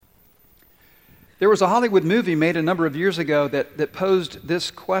There was a Hollywood movie made a number of years ago that posed this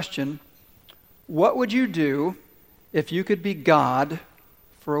question: what would you do if you could be God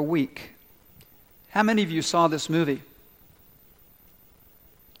for a week? How many of you saw this movie?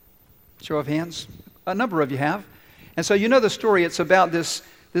 Show of hands. A number of you have. And so you know the story. It's about this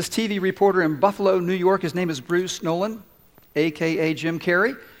TV reporter in Buffalo, New York. His name is Bruce Nolan, a.k.a. Jim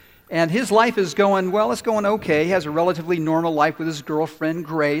Carrey. And his life is going, well, it's going okay. He has a relatively normal life with his girlfriend,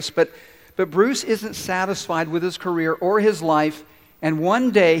 Grace. But Bruce isn't satisfied with his career or his life. And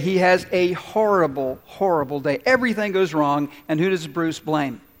one day he has a horrible, horrible day. Everything goes wrong. And who does Bruce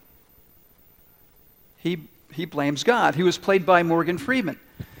blame? He blames God, who was played by Morgan Freeman.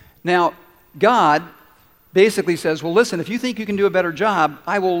 Now, God basically says, well, listen, if you think you can do a better job,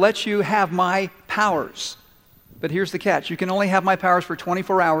 I will let you have my powers. But here's the catch. You can only have my powers for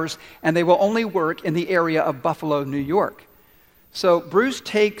 24 hours, and they will only work in the area of Buffalo, New York. So Bruce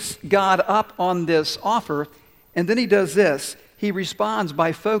takes God up on this offer, and then he does this. He responds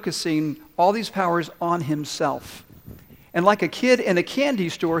by focusing all these powers on himself. And like a kid in a candy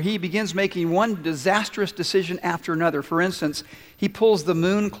store, he begins making one disastrous decision after another. For instance, he pulls the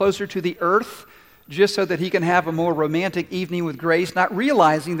moon closer to the earth just so that he can have a more romantic evening with Grace, not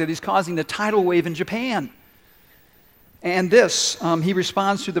realizing that he's causing a tidal wave in Japan. And this, he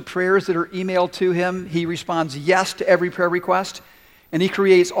responds to the prayers that are emailed to him. He responds yes to every prayer request. And he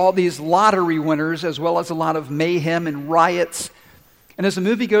creates all these lottery winners as well as a lot of mayhem and riots. And as the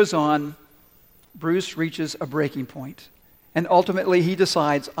movie goes on, Bruce reaches a breaking point. And ultimately he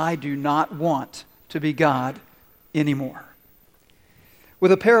decides, I do not want to be God anymore.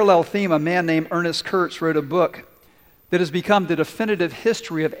 With a parallel theme, a man named Ernest Kurtz wrote a book that has become the definitive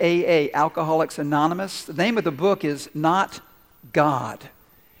history of AA, Alcoholics Anonymous. The name of the book is Not God.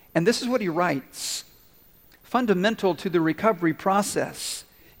 And this is what he writes. Fundamental to the recovery process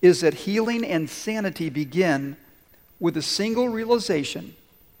is that healing and sanity begin with a single realization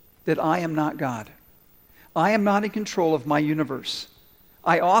that I am not God. I am not in control of my universe.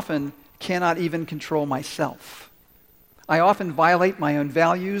 I often cannot even control myself. I often violate my own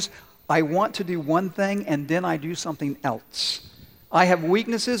values. I want to do one thing and then I do something else. I have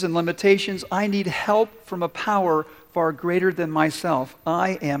weaknesses and limitations. I need help from a power far greater than myself.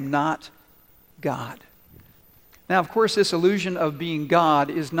 I am not God. Now, of course, this illusion of being God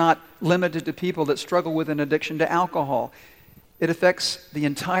is not limited to people that struggle with an addiction to alcohol. It affects the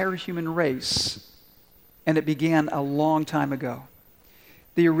entire human race. And it began a long time ago.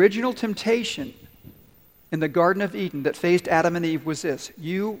 The original temptation in the Garden of Eden that faced Adam and Eve was this: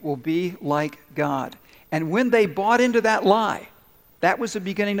 you will be like God. And when they bought into that lie, that was the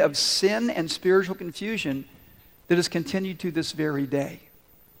beginning of sin and spiritual confusion that has continued to this very day.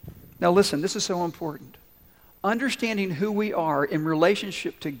 Now listen, this is so important. Understanding who we are in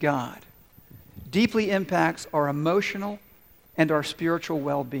relationship to God deeply impacts our emotional and our spiritual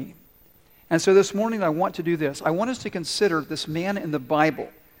well-being. And so this morning I want to do this. I want us to consider this man in the Bible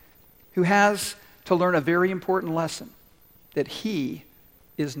who has to learn a very important lesson, that he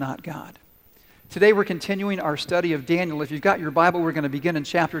is not God. Today we're continuing our study of Daniel. If you've got your Bible, we're going to begin in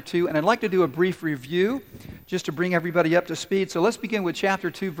chapter 2, and I'd like to do a brief review just to bring everybody up to speed. So let's begin with chapter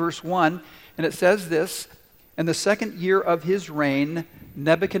 2, verse 1, and it says this: in the second year of his reign,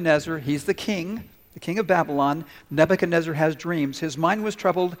 Nebuchadnezzar, he's the king of Babylon, Nebuchadnezzar has dreams. His mind was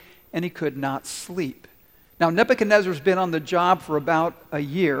troubled, and he could not sleep. Now, Nebuchadnezzar's been on the job for about a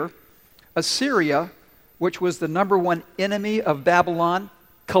year. Assyria, which was the number one enemy of Babylon,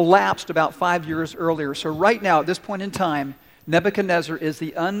 collapsed about 5 years earlier. So right now, at this point in time, Nebuchadnezzar is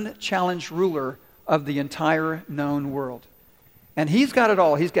the unchallenged ruler of the entire known world. And he's got it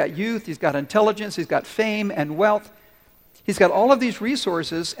all. He's got youth, he's got intelligence, he's got fame and wealth. He's got all of these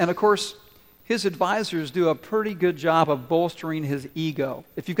resources, and of course, his advisors do a pretty good job of bolstering his ego.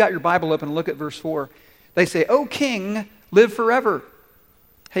 If you've got your Bible open, look at verse 4. They say, "O king, live forever."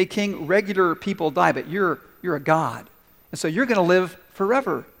 Hey, king, regular people die, but you're a god. And so you're going to live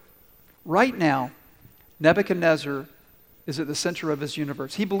forever. Right now, Nebuchadnezzar is at the center of his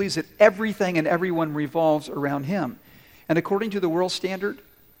universe. He believes that everything and everyone revolves around him. And according to the world standard,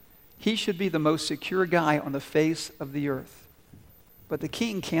 he should be the most secure guy on the face of the earth. But the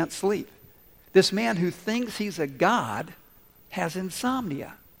king can't sleep. This man who thinks he's a god has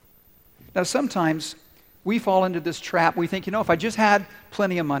insomnia. Now, sometimes we fall into this trap. We think, if I just had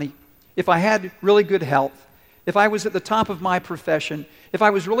plenty of money, if I had really good health, if I was at the top of my profession, if I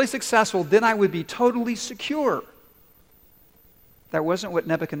was really successful, then I would be totally secure. That wasn't what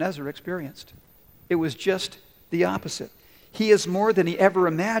Nebuchadnezzar experienced. It was just the opposite. He is more than he ever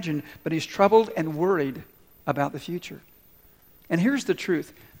imagined, but he's troubled and worried about the future. And here's the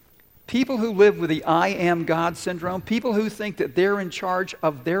truth. People who live with the I am God syndrome, people who think that they're in charge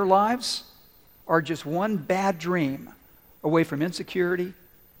of their lives, are just one bad dream away from insecurity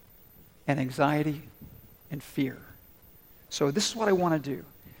and anxiety and fear. So this is what I want to do.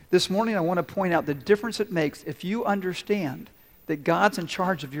 This morning I want to point out the difference it makes if you understand that God's in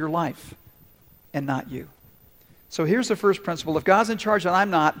charge of your life and not you. So here's the first principle. If God's in charge and I'm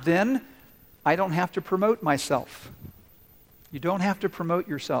not, then I don't have to promote myself. You don't have to promote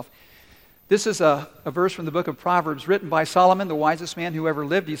yourself. This is a verse from the book of Proverbs written by Solomon, the wisest man who ever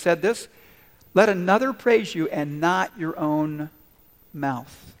lived. He said this, "Let another praise you and not your own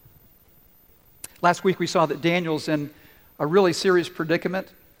mouth." Last week we saw that Daniel's in a really serious predicament.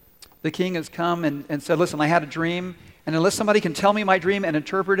 The king has come and said, listen, I had a dream, and unless somebody can tell me my dream and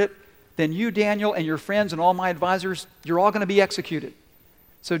interpret it, then you, Daniel, and your friends and all my advisors, you're all going to be executed.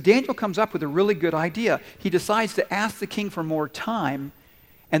 So Daniel comes up with a really good idea. He decides to ask the king for more time,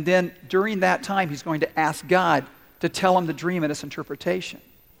 and then during that time he's going to ask God to tell him the dream and its interpretation.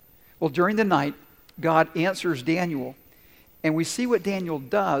 Well, during the night, God answers Daniel, and we see what Daniel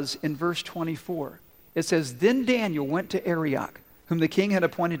does in verse 24. It says, "Then Daniel went to Arioch, whom the king had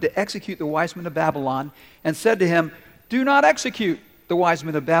appointed to execute the wise men of Babylon, and said to him, 'Do not execute the wise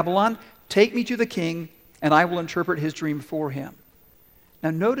men of Babylon. Take me to the king, and I will interpret his dream for him.'" Now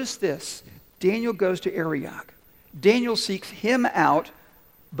notice this. Daniel goes to Arioch. Daniel seeks him out,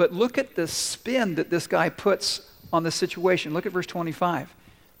 but look at the spin that this guy puts on the situation. Look at verse 25.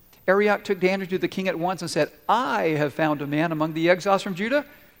 Arioch took Daniel to the king at once and said, "I have found a man among the exiles from Judah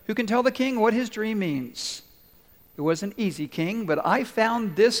who can tell the king what his dream means." It wasn't easy, king, but I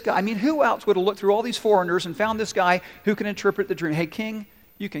found this guy. I mean, who else would have looked through all these foreigners and found this guy who can interpret the dream? Hey, king,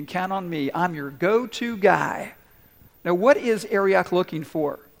 you can count on me. I'm your go-to guy. Now, what is Arioch looking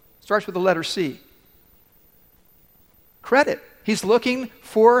for? Starts with the letter C. Credit. He's looking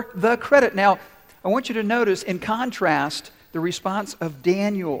for the credit. Now, I want you to notice, in contrast, the response of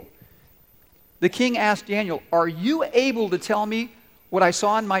Daniel. The king asked Daniel, "Are you able to tell me what I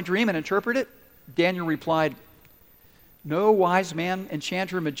saw in my dream and interpret it?" Daniel replied, "No wise man,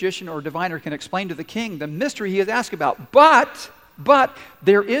 enchanter, magician, or diviner can explain to the king the mystery he has asked about. But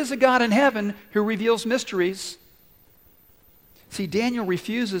there is a God in heaven who reveals mysteries." See, Daniel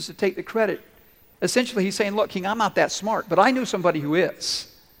refuses to take the credit. Essentially, he's saying, look, king, I'm not that smart, but I knew somebody who is.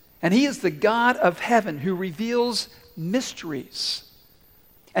 And he is the God of heaven who reveals mysteries.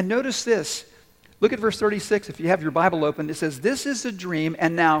 And notice this. Look at verse 36 if you have your Bible open. It says, "This is a dream,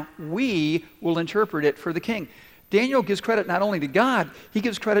 and now we will interpret it for the king." Daniel gives credit not only to God, he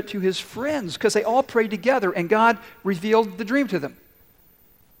gives credit to his friends because they all prayed together and God revealed the dream to them.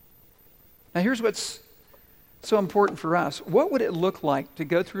 Now here's what's so important for us. What would it look like to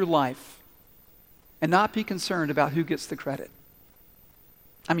go through life and not be concerned about who gets the credit?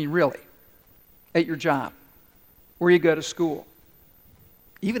 I mean, really. At your job, where you go to school,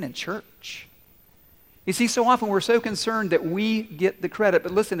 even in church. You see, so often we're so concerned that we get the credit.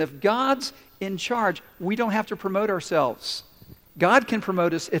 But listen, if God's in charge, we don't have to promote ourselves. God can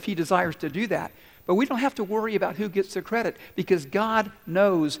promote us if he desires to do that. But we don't have to worry about who gets the credit because God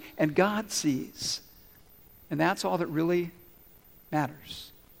knows and God sees. And that's all that really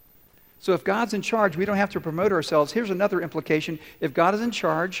matters. So if God's in charge, we don't have to promote ourselves. Here's another implication. If God is in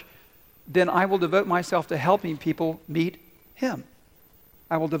charge, then I will devote myself to helping people meet him.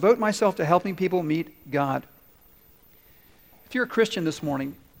 I will devote myself to helping people meet God. If you're a Christian this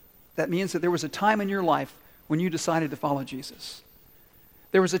morning, that means that there was a time in your life when you decided to follow Jesus.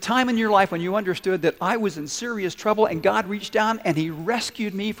 There was a time in your life when you understood that I was in serious trouble and God reached down and he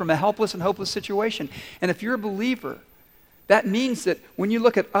rescued me from a helpless and hopeless situation. And if you're a believer, that means that when you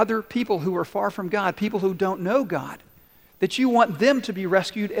look at other people who are far from God, people who don't know God, that you want them to be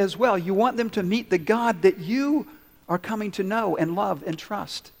rescued as well. You want them to meet the God that you are coming to know and love and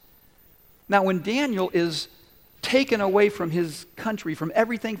trust. Now, when Daniel is taken away from his country, from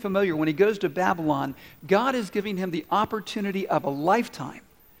everything familiar, when he goes to Babylon, God is giving him the opportunity of a lifetime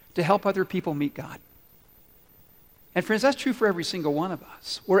to help other people meet God. And friends, that's true for every single one of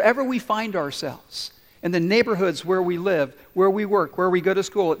us. Wherever we find ourselves, in the neighborhoods where we live, where we work, where we go to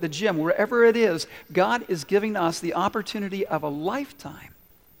school, at the gym, wherever it is, God is giving us the opportunity of a lifetime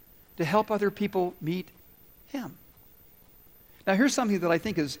to help other people meet him. Now, here's something that I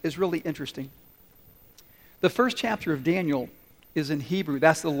think is really interesting. The first chapter of Daniel is in Hebrew.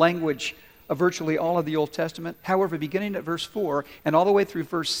 That's the language of virtually all of the Old Testament. However, beginning at verse 4 and all the way through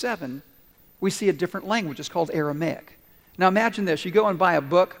verse 7, we see a different language. It's called Aramaic. Now imagine this. You go and buy a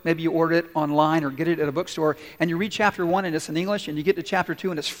book. Maybe you order it online or get it at a bookstore, and you read chapter 1 and it's in English, and you get to chapter 2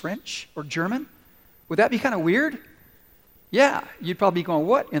 and it's French or German. Would that be kind of weird? Yeah, you'd probably be going,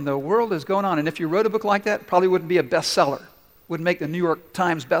 what in the world is going on? And if you wrote a book like that, it probably wouldn't be a bestseller. Wouldn't make the New York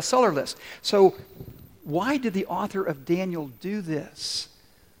Times bestseller list. So why did the author of Daniel do this?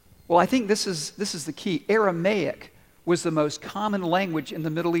 Well, I think this is the key. Aramaic was the most common language in the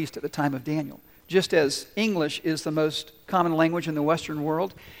Middle East at the time of Daniel, just as English is the most common language in the Western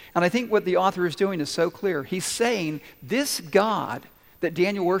world. And I think what the author is doing is so clear. He's saying this God that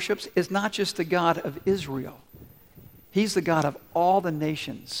Daniel worships is not just the God of Israel. He's the God of all the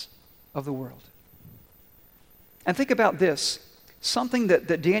nations of the world. And think about this, something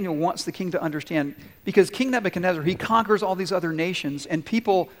that Daniel wants the king to understand, because King Nebuchadnezzar, he conquers all these other nations, and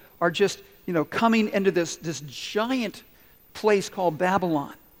people are just, coming into this giant place called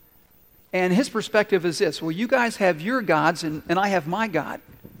Babylon. And his perspective is this: well, you guys have your gods, and I have my God.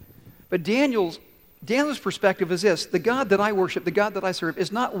 But Daniel's perspective is this: the God that I worship, the God that I serve,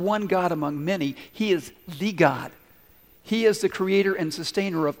 is not one God among many. He is the God. He is the creator and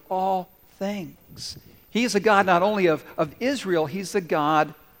sustainer of all things. He is the God not only of Israel, he's the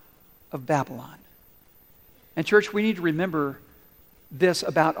God of Babylon. And church, we need to remember this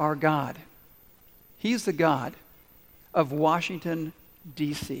about our God. He's the God of Washington,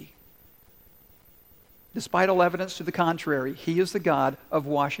 D.C. Despite all evidence to the contrary, he is the God of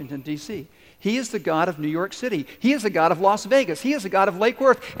Washington, D.C. He is the God of New York City. He is the God of Las Vegas. He is the God of Lake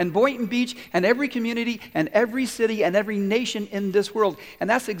Worth and Boynton Beach and every community and every city and every nation in this world. And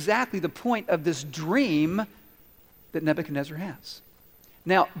that's exactly the point of this dream that Nebuchadnezzar has.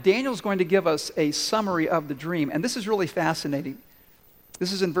 Now, Daniel's going to give us a summary of the dream, and this is really fascinating.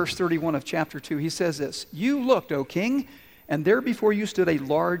 This is in verse 31 of chapter 2. He says this: "You looked, O king, and there before you stood a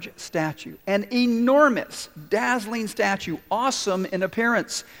large statue, an enormous, dazzling statue, awesome in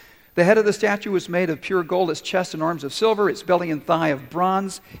appearance. The head of the statue was made of pure gold, its chest and arms of silver, its belly and thigh of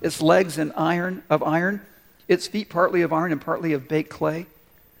bronze, its legs and iron, its feet partly of iron and partly of baked clay."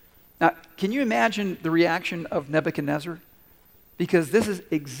 Now, can you imagine the reaction of Nebuchadnezzar? Because this is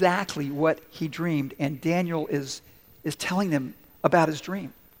exactly what he dreamed, and Daniel is telling them about his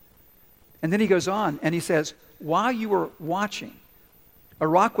dream. And then he goes on and he says, "While you were watching, a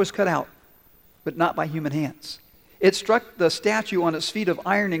rock was cut out, but not by human hands. It struck the statue on its feet of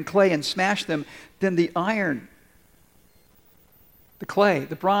iron and clay and smashed them. Then the iron, the clay,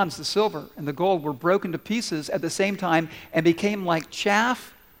 the bronze, the silver, and the gold were broken to pieces at the same time and became like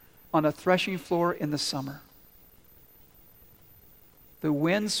chaff on a threshing floor in the summer. The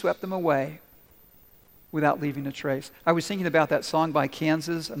wind swept them away without leaving a trace." I was thinking about that song by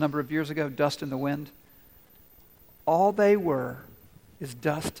Kansas a number of years ago, "Dust in the Wind." All they were is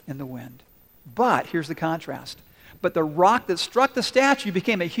dust in the wind. But here's the contrast. But the rock that struck the statue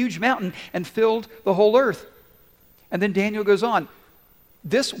became a huge mountain and filled the whole earth. And then Daniel goes on.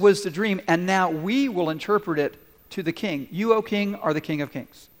 This was the dream, and now we will interpret it to the king. You, O king, are the King of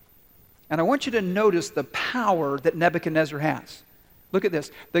Kings. And I want you to notice the power that Nebuchadnezzar has. Look at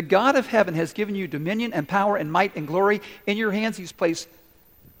this. The God of heaven has given you dominion and power and might and glory. In your hands he's placed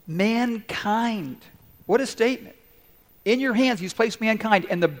mankind. What a statement. In your hands he's placed mankind,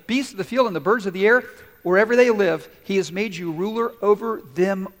 and the beasts of the field and the birds of the air, wherever they live, he has made you ruler over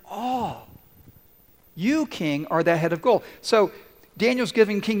them all. You, king, are that head of gold. So Daniel's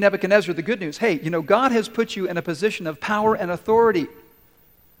giving King Nebuchadnezzar the good news. Hey, God has put you in a position of power and authority.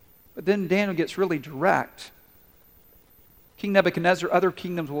 But then Daniel gets really direct. King Nebuchadnezzar, other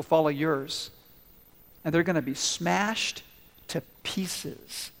kingdoms will follow yours, and they're going to be smashed to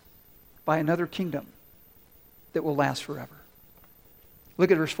pieces by another kingdom that will last forever.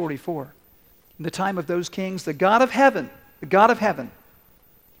 Look at verse 44. In the time of those kings, the God of heaven,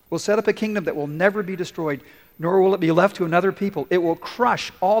 will set up a kingdom that will never be destroyed, nor will it be left to another people. It will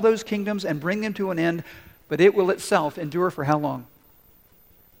crush all those kingdoms and bring them to an end, but it will itself endure for how long?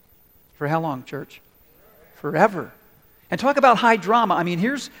 For how long, church? Forever. And talk about high drama. I mean,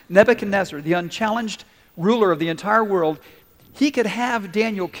 here's Nebuchadnezzar, the unchallenged ruler of the entire world. He could have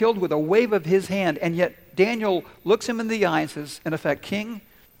Daniel killed with a wave of his hand, and yet Daniel looks him in the eye and says, in effect, "King,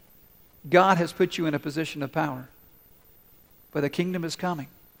 God has put you in a position of power, but a kingdom is coming.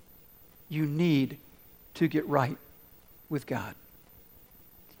 You need to get right with God."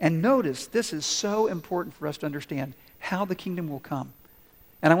 And notice, this is so important for us to understand how the kingdom will come.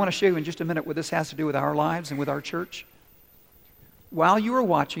 And I want to show you in just a minute what this has to do with our lives and with our church. While you were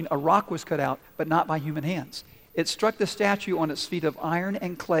watching, a rock was cut out, but not by human hands. It struck the statue on its feet of iron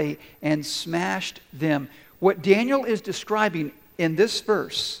and clay and smashed them. What Daniel is describing in this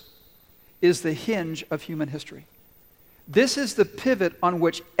verse is the hinge of human history. This is the pivot on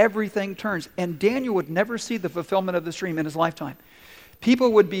which everything turns. And Daniel would never see the fulfillment of this dream in his lifetime.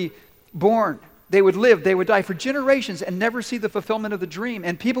 People would be born, They would live, they would die for generations and never see the fulfillment of the dream.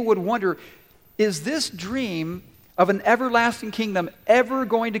 And people would wonder, is this dream of an everlasting kingdom ever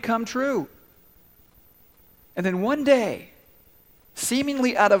going to come true? And then one day,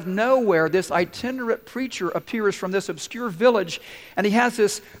 seemingly out of nowhere, this itinerant preacher appears from this obscure village, and he has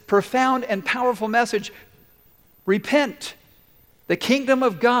this profound and powerful message: repent, the kingdom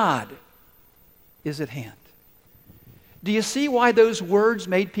of God is at hand. Do you see why those words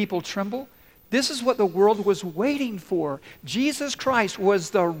made people tremble? This is what the world was waiting for. Jesus Christ was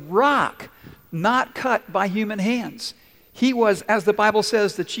the rock, not cut by human hands. He was, as the Bible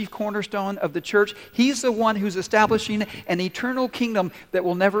says, the chief cornerstone of the church. He's the one who's establishing an eternal kingdom that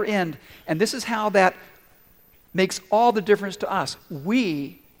will never end. And this is how that makes all the difference to us.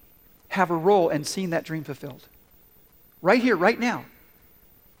 We have a role in seeing that dream fulfilled. Right here, right now.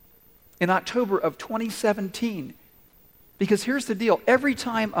 In October of 2017. Because here's the deal. Every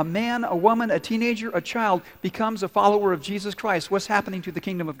time a man, a woman, a teenager, a child becomes a follower of Jesus Christ, what's happening to the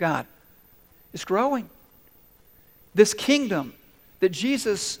kingdom of God? It's growing. This kingdom that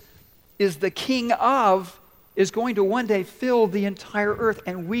Jesus is the king of is going to one day fill the entire earth,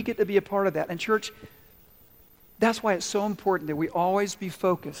 and we get to be a part of that. And church, that's why it's so important that we always be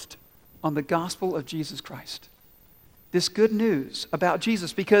focused on the gospel of Jesus Christ. This good news about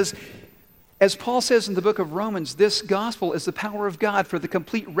Jesus, because as Paul says in the book of Romans, this gospel is the power of God for the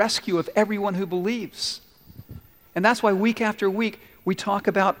complete rescue of everyone who believes. And that's why week after week we talk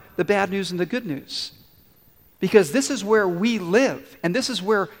about the bad news and the good news. Because this is where we live, and this is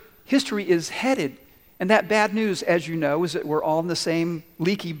where history is headed. And that bad news, as you know, is that we're all in the same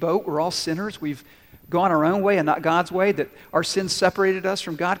leaky boat. We're all sinners. We've gone our own way and not God's way, that our sins separated us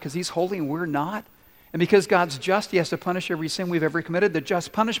from God because He's holy and we're not. And because God's just, He has to punish every sin we've ever committed. The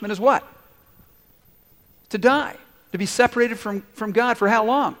just punishment is what? To die, to be separated from God for how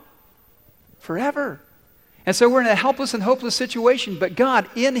long? Forever. And so we're in a helpless and hopeless situation, but God,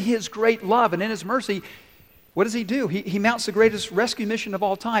 in His great love and in His mercy, what does He do? He mounts the greatest rescue mission of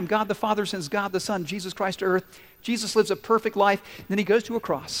all time. God the Father sends God the Son, Jesus Christ, to earth. Jesus lives a perfect life, and then He goes to a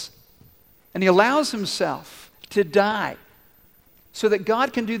cross. And He allows Himself to die so that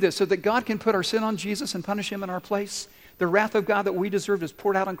God can do this, so that God can put our sin on Jesus and punish Him in our place. The wrath of God that we deserved is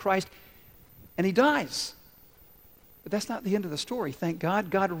poured out on Christ, and He dies. But that's not the end of the story, thank God.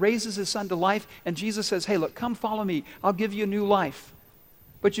 God raises His Son to life, and Jesus says, hey, look, come follow me. I'll give you a new life.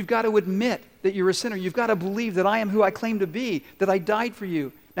 But you've got to admit that you're a sinner. You've got to believe that I am who I claim to be, that I died for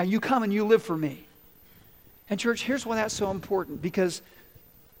you. Now you come and you live for me. And church, here's why that's so important, because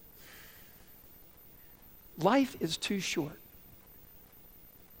life is too short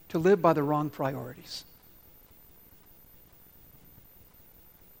to live by the wrong priorities.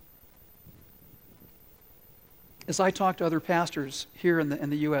 As I talk to other pastors here in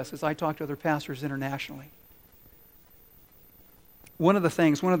the U.S., as I talk to other pastors internationally, one of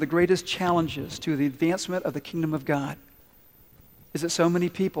the greatest challenges to the advancement of the kingdom of God is that so many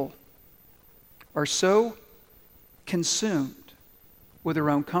people are so consumed with their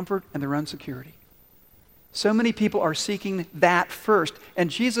own comfort and their own security. So many people are seeking that first. And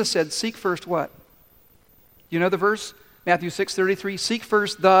Jesus said, seek first what? You know the verse? Matthew 6:33, seek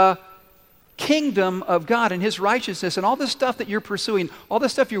first the kingdom of God and His righteousness, and all the stuff that you're pursuing, all the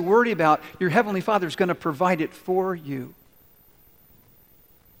stuff you're worried about, your Heavenly Father is going to provide it for you.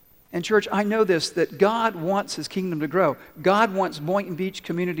 And church, I know this, that God wants His kingdom to grow. God wants Boynton Beach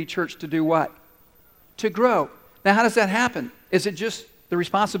Community Church to do what? To grow. Now, how does that happen? Is it just the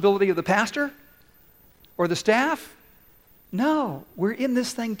responsibility of the pastor or the staff? No, we're in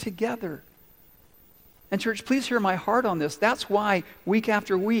this thing together. And church, please hear my heart on this. That's why week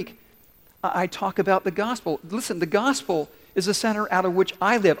after week I talk about the gospel. Listen, the gospel is the center out of which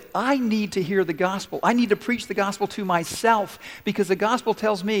I live. I need to hear the gospel. I need to preach the gospel to myself, because the gospel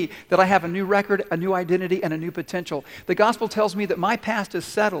tells me that I have a new record, a new identity, and a new potential. The gospel tells me that my past is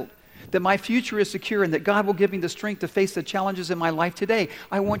settled, that my future is secure, and that God will give me the strength to face the challenges in my life today.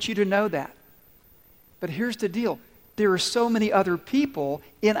 I want you to know that. But here's the deal. There are so many other people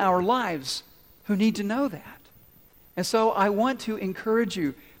in our lives who need to know that. And so I want to encourage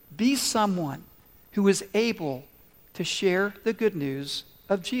you, be someone who is able to share the good news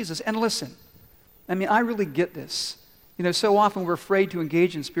of Jesus. And listen, I mean, I really get this. You know, so often we're afraid to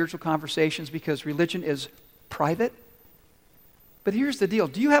engage in spiritual conversations because religion is private. But here's the deal.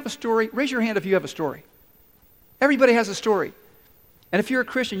 Do you have a story? Raise your hand if you have a story. Everybody has a story. And if you're a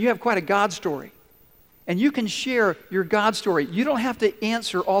Christian, you have quite a God story. And you can share your God story. You don't have to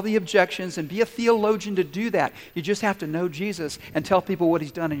answer all the objections and be a theologian to do that. You just have to know Jesus and tell people what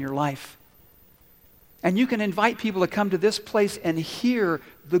He's done in your life. And you can invite people to come to this place and hear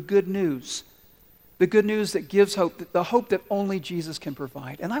the good news The good news that gives hope, the hope that only Jesus can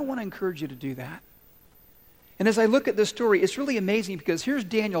provide. And I want to encourage you to do that. And as I look at this story, it's really amazing because here's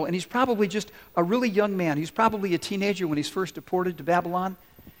Daniel, and he's probably just a really young man. He's probably a teenager when he's first deported to Babylon.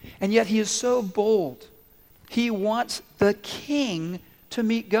 And yet he is so bold. He wants the king to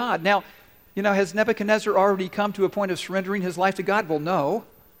meet God. Now, has Nebuchadnezzar already come to a point of surrendering his life to God? Well, no.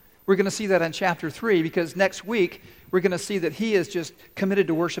 We're going to see that in chapter 3 because next week we're going to see that he is just committed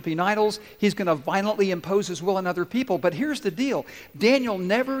to worshiping idols. He's going to violently impose his will on other people. But here's the deal. Daniel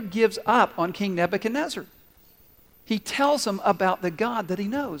never gives up on King Nebuchadnezzar. He tells him about the God that he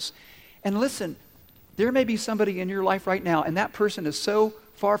knows. And listen, there may be somebody in your life right now, and that person is so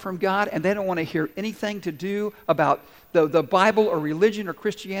far from God, and they don't want to hear anything to do about the Bible or religion or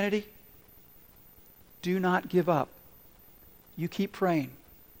Christianity. Do not give up. You keep praying.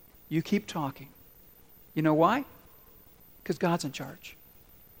 You keep talking. You know why? Because God's in charge.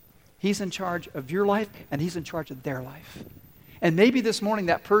 He's in charge of your life, and He's in charge of their life. And maybe this morning,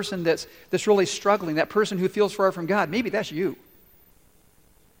 that person that's really struggling, that person who feels far from God, maybe that's you.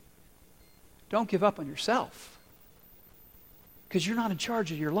 Don't give up on yourself. Because you're not in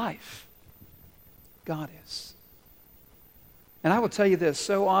charge of your life. God is. And I will tell you this,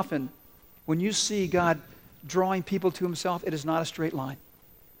 so often, when you see God drawing people to Himself, it is not a straight line.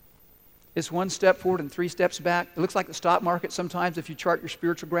 It's one step forward and 3 steps back. It looks like the stock market sometimes if you chart your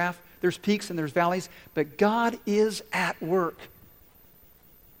spiritual graph. There's peaks and there's valleys, but God is at work.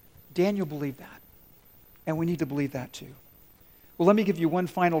 Daniel believed that, and we need to believe that too. Well, let me give you one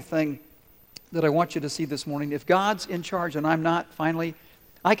final thing that I want you to see this morning. If God's in charge and I'm not, finally,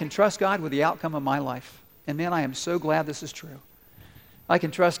 I can trust God with the outcome of my life. And man, I am so glad this is true. I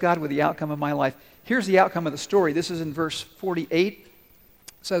can trust God with the outcome of my life. Here's the outcome of the story. This is in verse 48.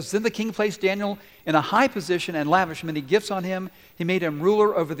 It says, Then the king placed Daniel in a high position and lavished many gifts on him. He made him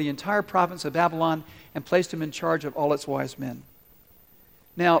ruler over the entire province of Babylon and placed him in charge of all its wise men.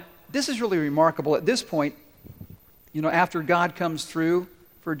 Now, this is really remarkable. At this point, after God comes through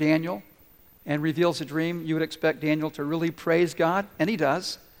for Daniel and reveals a dream, you would expect Daniel to really praise God, and he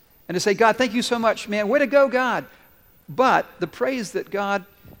does, and to say, God, thank you so much, man. Way to go, God. But the praise that God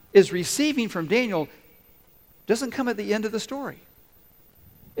is receiving from Daniel doesn't come at the end of the story.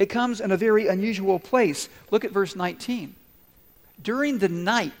 It comes in a very unusual place. Look at verse 19. During the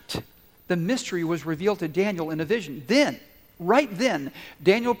night, the mystery was revealed to Daniel in a vision. Right then,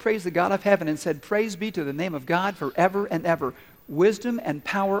 Daniel praised the God of heaven and said, Praise be to the name of God forever and ever. Wisdom and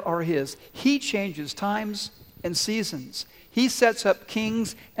power are His. He changes times and seasons. He sets up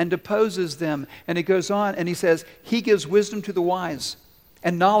kings and deposes them. And it goes on and he says, He gives wisdom to the wise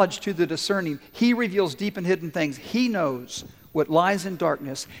and knowledge to the discerning. He reveals deep and hidden things. He knows what lies in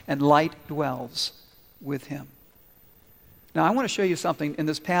darkness, and light dwells with Him. Now, I want to show you something in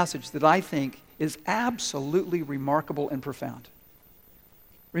this passage that I think is absolutely remarkable and profound.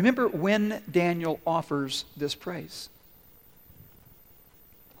 Remember when Daniel offers this praise.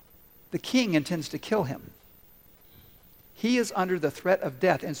 The king intends to kill him. He is under the threat of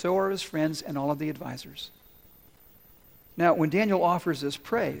death, and so are his friends and all of the advisors. Now, when Daniel offers this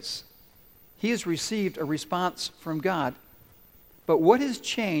praise, he has received a response from God. But what has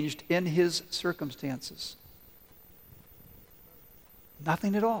changed in his circumstances?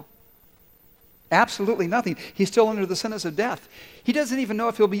 Nothing at all. Absolutely nothing. He's still under the sentence of death. He doesn't even know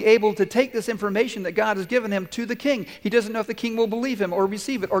if he'll be able to take this information that God has given him to the king. He doesn't know if the king will believe him or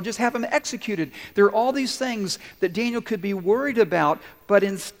receive it or just have him executed. There are all these things that Daniel could be worried about, but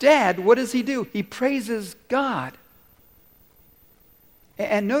instead, what does he do? He praises God.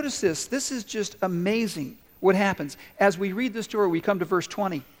 And notice this. This is just amazing what happens. As we read the story, we come to verse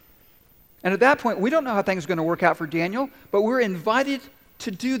 20. And at that point, we don't know how things are going to work out for Daniel, but we're invited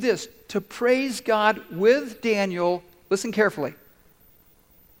to do this, to praise God with Daniel, listen carefully,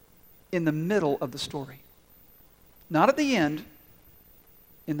 in the middle of the story. Not at the end,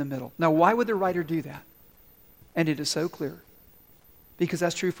 in the middle. Now, why would the writer do that? And it is so clear. Because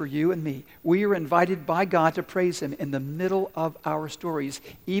that's true for you and me. We are invited by God to praise Him in the middle of our stories,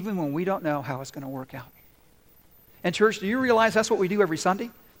 even when we don't know how it's going to work out. And church, do you realize that's what we do every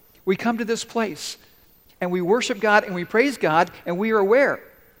Sunday? We come to this place and we worship God and we praise God and we are aware.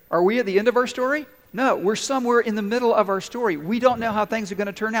 Are we at the end of our story? No, we're somewhere in the middle of our story. We don't know how things are going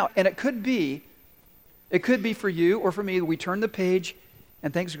to turn out. And it could be for you or for me that we turn the page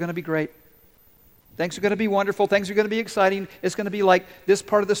and things are going to be great. Things are going to be wonderful. Things are going to be exciting. It's going to be like this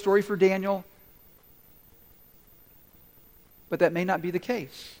part of the story for Daniel. But that may not be the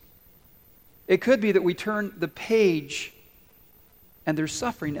case. It could be that we turn the page and there's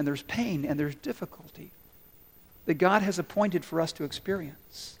suffering and there's pain and there's difficulty that God has appointed for us to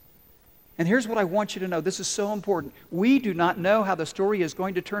experience. And here's what I want you to know. This is so important. We do not know how the story is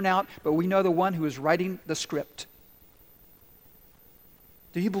going to turn out, but we know the one who is writing the script.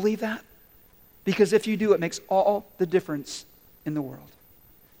 Do you believe that? Because if you do, it makes all the difference in the world.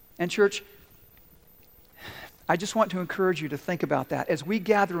 And church, I just want to encourage you to think about that as we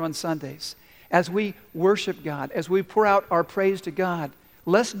gather on Sundays, as we worship God, as we pour out our praise to God.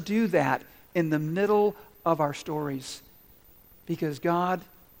 Let's do that in the middle of our stories, because God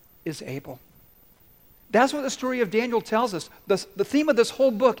is able. That's what the story of Daniel tells us. The theme of this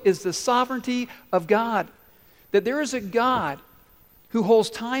whole book is the sovereignty of God. That there is a God who holds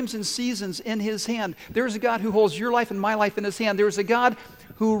times and seasons in his hand. There is a God who holds your life and my life in his hand. There is a God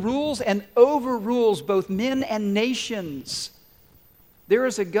who rules and overrules both men and nations. There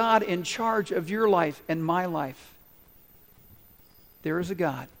is a God in charge of your life and my life. There is a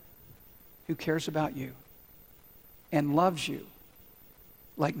God who cares about you and loves you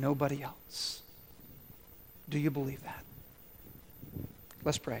like nobody else. Do you believe that?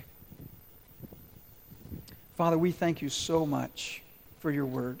 Let's pray. Father, we thank you so much for your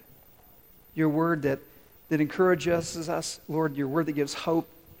word. Your word that encourages us, Lord, your word that gives hope.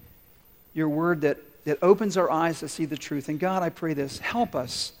 Your word that opens our eyes to see the truth. And God, I pray this, help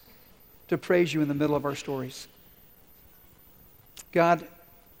us to praise you in the middle of our stories. God,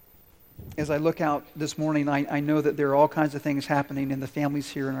 as I look out this morning, I know that there are all kinds of things happening in the families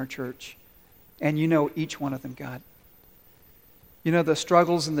here in our church. And you know each one of them, God. You know the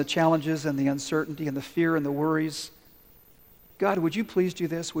struggles and the challenges and the uncertainty and the fear and the worries. God, would you please do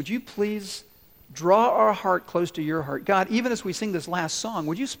this? Would you please draw our heart close to your heart? God, even as we sing this last song,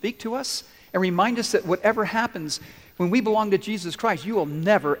 would you speak to us and remind us that whatever happens when we belong to Jesus Christ, you will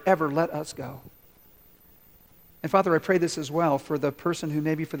never, ever let us go. And Father, I pray this as well for the person who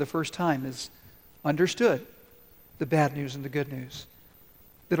maybe for the first time has understood the bad news and the good news.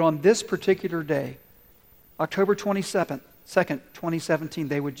 That on this particular day, October 2nd, 2017,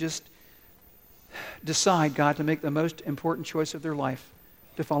 they would just decide, God, to make the most important choice of their life,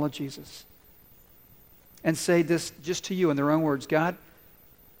 to follow Jesus. And say this just to you in their own words, God,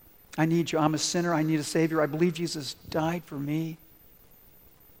 I need you. I'm a sinner. I need a Savior. I believe Jesus died for me.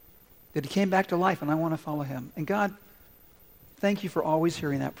 That he came back to life, and I want to follow him. And God, thank you for always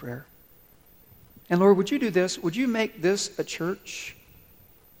hearing that prayer. And Lord, would you do this? Would you make this a church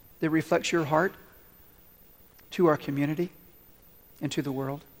that reflects your heart to our community and to the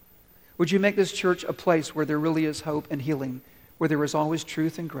world? Would you make this church a place where there really is hope and healing, where there is always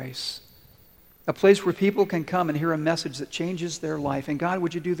truth and grace? A place where people can come and hear a message that changes their life. And God,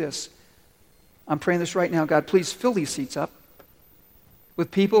 would you do this? I'm praying this right now. God, please fill these seats up with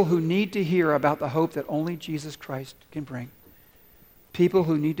people who need to hear about the hope that only Jesus Christ can bring. People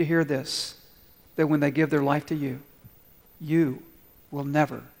who need to hear this, that when they give their life to you, you will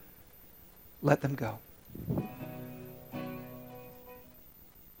never let them go.